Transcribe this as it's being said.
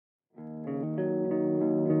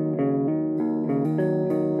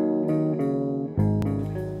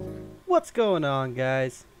What's going on,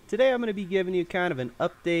 guys? Today I'm going to be giving you kind of an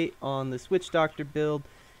update on this Witch Doctor build.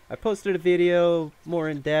 I posted a video more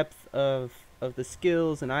in depth of the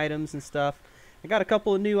skills and items and stuff. I got a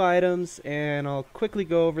couple of new items and I'll quickly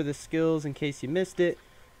go over the skills in case you missed it.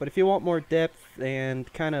 But if you want more depth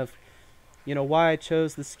and kind of, why I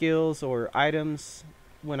chose the skills or items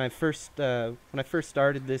when I first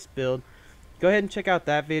started this build, go ahead and check out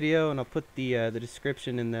that video, and I'll put the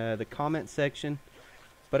description in the comment section.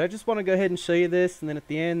 But I just want to go ahead and show you this, and then at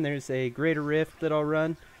the end there's a greater rift that I'll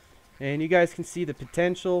run, and you guys can see the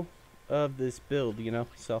potential of this build,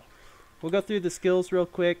 So we'll go through the skills real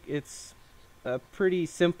quick. It's a pretty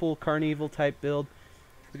simple carnival type build.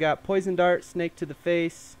 We got Poison Dart, Snake to the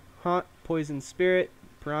Face, Haunt, Poison Spirit,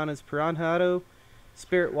 Piranha's Piranhado,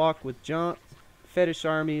 Spirit Walk with Jaunt, Fetish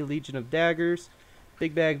Army, Legion of Daggers,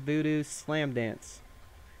 Big Bag Voodoo, Slam Dance.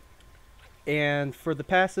 And for the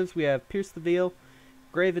passives we have Pierce the Veil,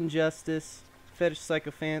 Graven Justice, Fetish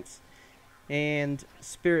Sycophants, and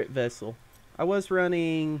Spirit Vessel. I was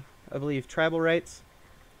running, I believe, Tribal Rites,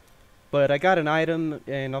 but I got an item,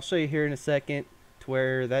 and I'll show you here in a second, to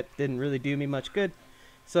where that didn't really do me much good.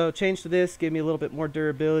 So change to this, give me a little bit more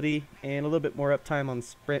durability, and a little bit more uptime on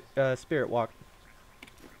Spirit Walk.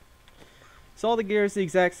 So all the gear is the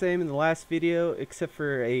exact same in the last video, except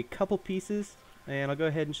for a couple pieces, and I'll go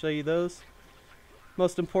ahead and show you those.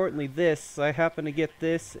 Most importantly, this, I happen to get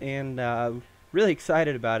this, and really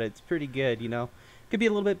excited about it. It's pretty good, Could be a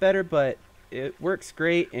little bit better, but it works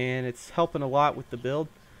great, and it's helping a lot with the build.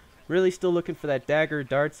 Really still looking for that dagger of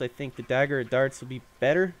darts. I think the dagger of darts will be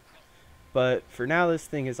better, but for now this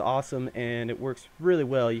thing is awesome, and it works really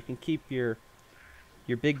well. You can keep your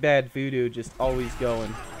big bad voodoo just always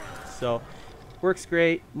going. So works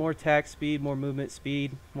great. More attack speed, more movement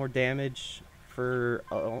speed, more damage. For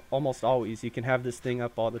almost always, you can have this thing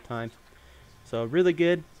up all the time, so really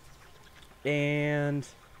good. And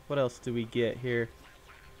what else do we get here?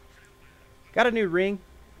 Got a new ring,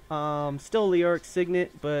 still Leoric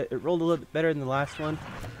Signet, but it rolled a little bit better than the last one.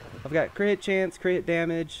 I've got crit hit chance, crit hit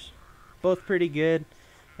damage, both pretty good.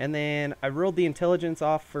 And then I rolled the intelligence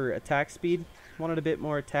off for attack speed, wanted a bit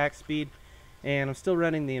more attack speed, and I'm still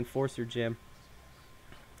running the Enforcer gem.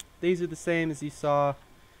 These are the same as you saw.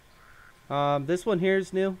 This one here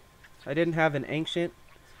is new. I didn't have an ancient.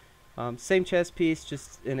 Same chest piece,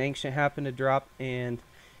 just an ancient happened to drop, and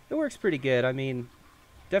it works pretty good. I mean,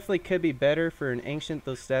 definitely could be better for an ancient.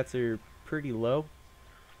 Those stats are pretty low.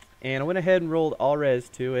 And I went ahead and rolled all res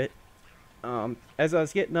to it. As I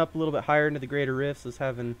was getting up a little bit higher into the greater rifts, I was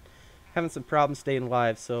having some problems staying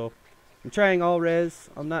alive. So I'm trying all res.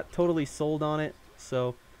 I'm not totally sold on it.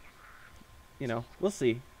 So, we'll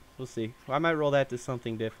see. We'll see. I might roll that to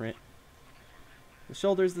something different. The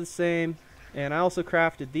shoulder's the same, and I also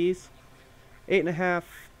crafted these 8.5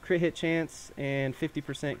 crit hit chance and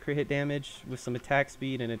 50% crit hit damage with some attack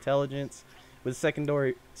speed and intelligence with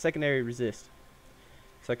secondary resist.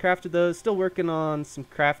 So I crafted those. Still working on some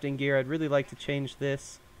crafting gear. I'd really like to change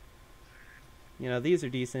this. These are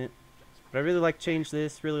decent, but I really like to change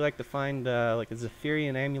this. Really like to find like a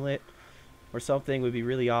Zephyrian amulet or something would be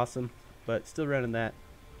really awesome, but still running that.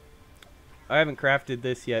 I haven't crafted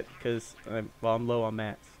this yet because I'm low on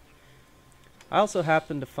mats. I also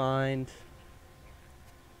happened to find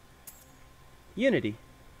Unity.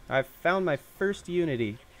 I've found my first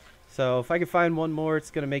Unity. So if I can find one more,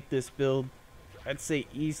 it's going to make this build, I'd say,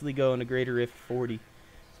 easily go into Greater Rift 40.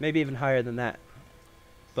 Maybe even higher than that.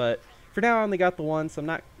 But for now I only got the one, so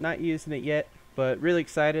I'm not using it yet. But really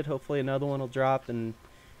excited. Hopefully another one will drop and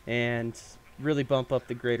really bump up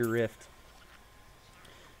the Greater Rift.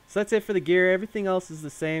 So that's it for the gear. Everything else is the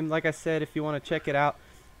same. Like I said, if you want to check it out,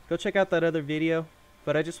 go check out that other video.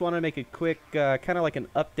 But I just want to make a quick, kind of like an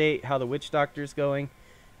update how the Witch Doctor is going,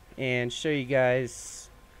 and show you guys,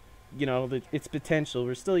 its potential.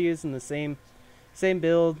 We're still using the same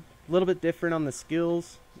build, a little bit different on the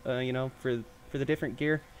skills, for the different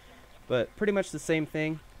gear, but pretty much the same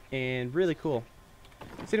thing, and really cool.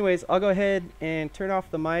 So anyways, I'll go ahead and turn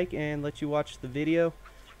off the mic and let you watch the video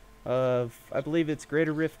of, I believe it's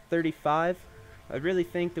Greater Rift 35. I really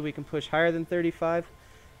think that we can push higher than 35.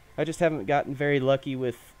 I just haven't gotten very lucky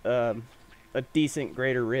with a decent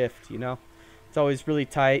Greater Rift, It's always really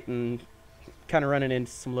tight and kind of running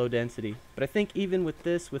into some low density. But I think even with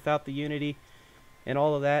this, without the Unity and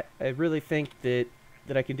all of that, I really think that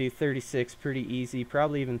I can do 36 pretty easy,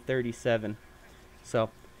 probably even 37.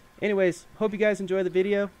 So anyways, hope you guys enjoy the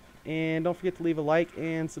video, and don't forget to leave a like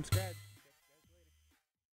and subscribe.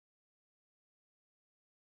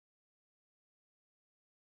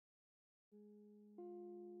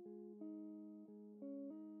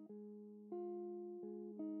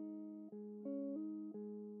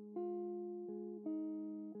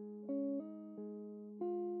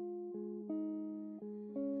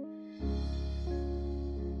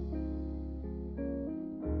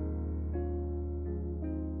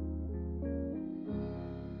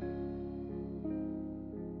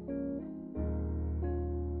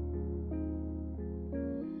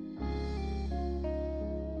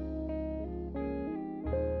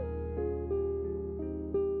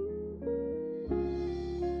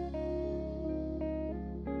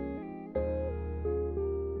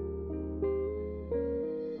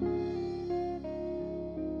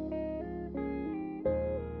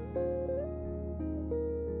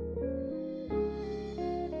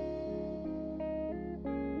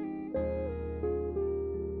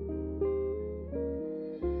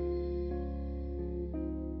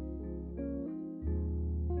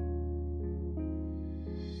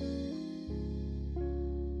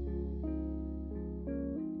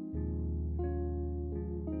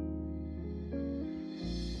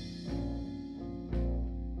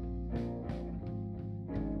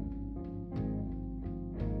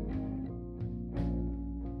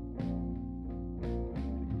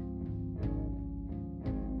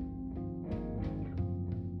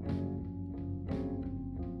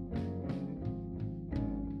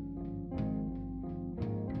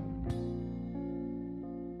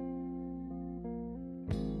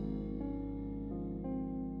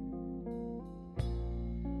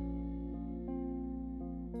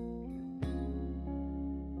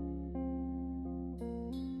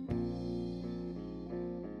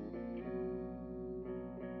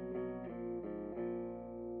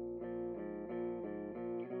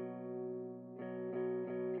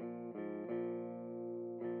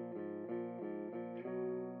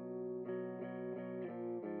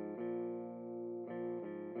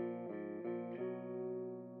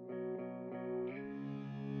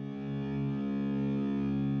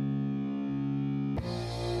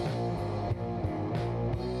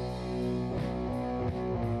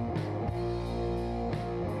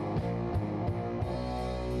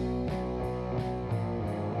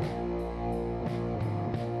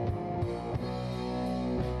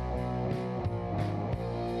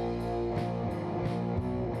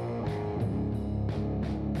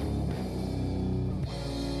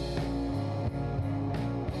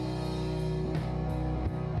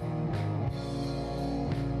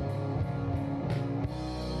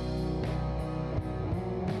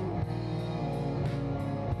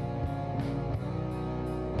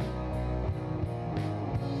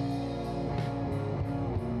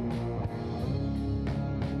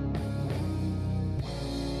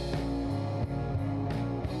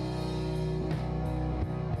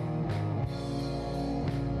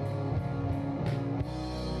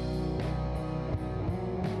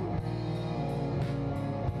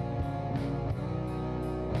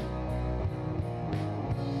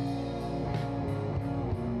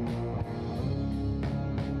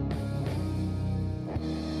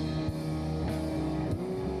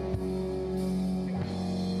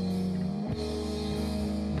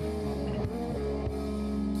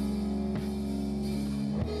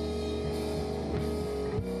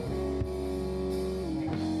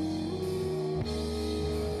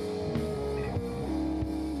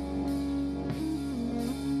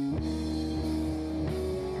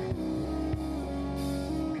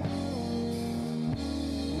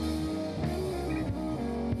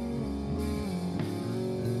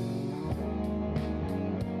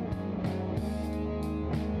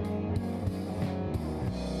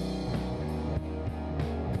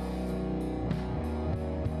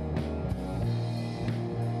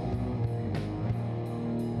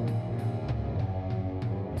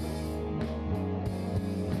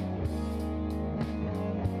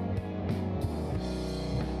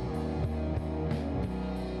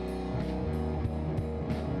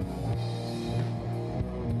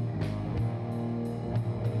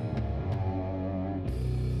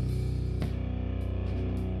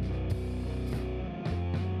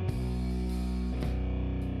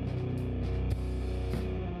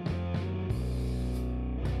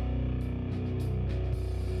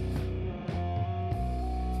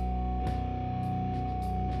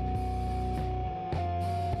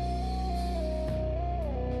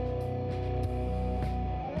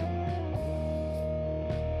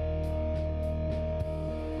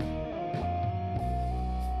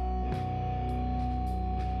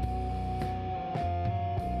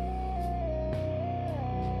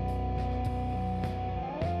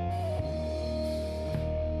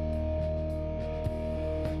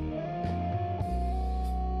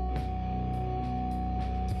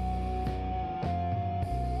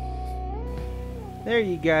 there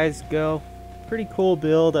you guys go. Pretty cool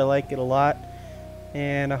build. I like it a lot,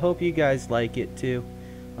 and I hope you guys like it too.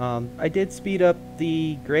 I did speed up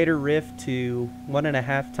the greater rift to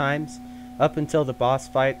 1.5 times up until the boss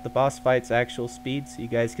fight. The boss fight's actual speed, so you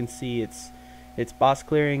guys can see its boss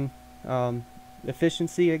clearing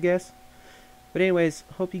efficiency, I guess. But anyways,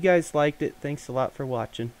 hope you guys liked it. Thanks a lot for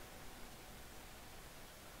watching.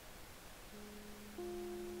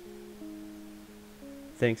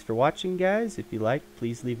 Thanks for watching, guys. If you liked,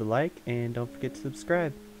 please leave a like and don't forget to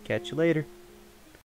subscribe. Catch you later.